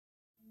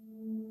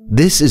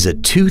This is a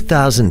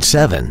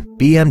 2007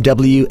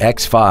 BMW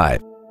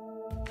X5.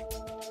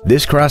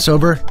 This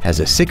crossover has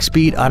a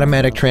 6-speed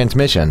automatic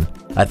transmission,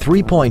 a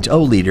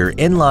 3.0-liter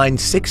inline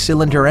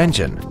 6-cylinder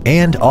engine,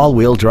 and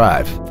all-wheel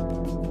drive.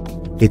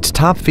 Its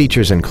top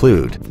features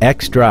include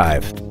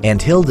xDrive and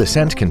hill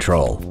descent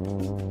control.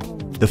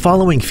 The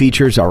following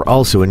features are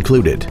also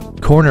included: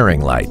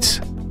 cornering lights,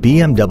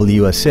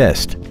 BMW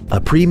Assist, a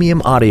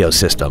premium audio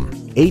system,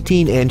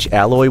 18-inch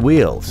alloy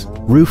wheels,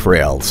 roof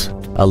rails,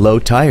 a low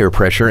tire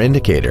pressure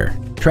indicator,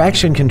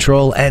 traction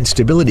control and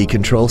stability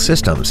control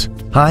systems,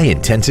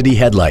 high-intensity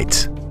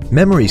headlights,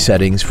 memory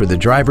settings for the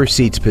driver's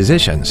seat's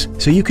positions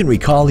so you can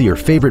recall your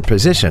favorite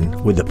position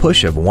with the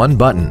push of one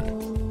button.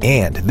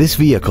 And this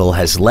vehicle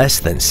has less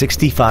than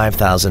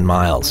 65,000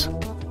 miles.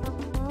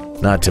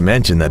 Not to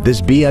mention that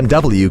this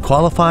BMW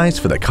qualifies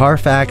for the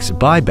Carfax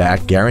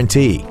buyback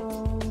guarantee.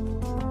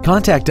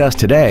 Contact us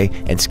today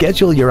and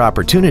schedule your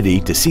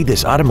opportunity to see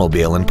this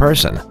automobile in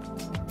person.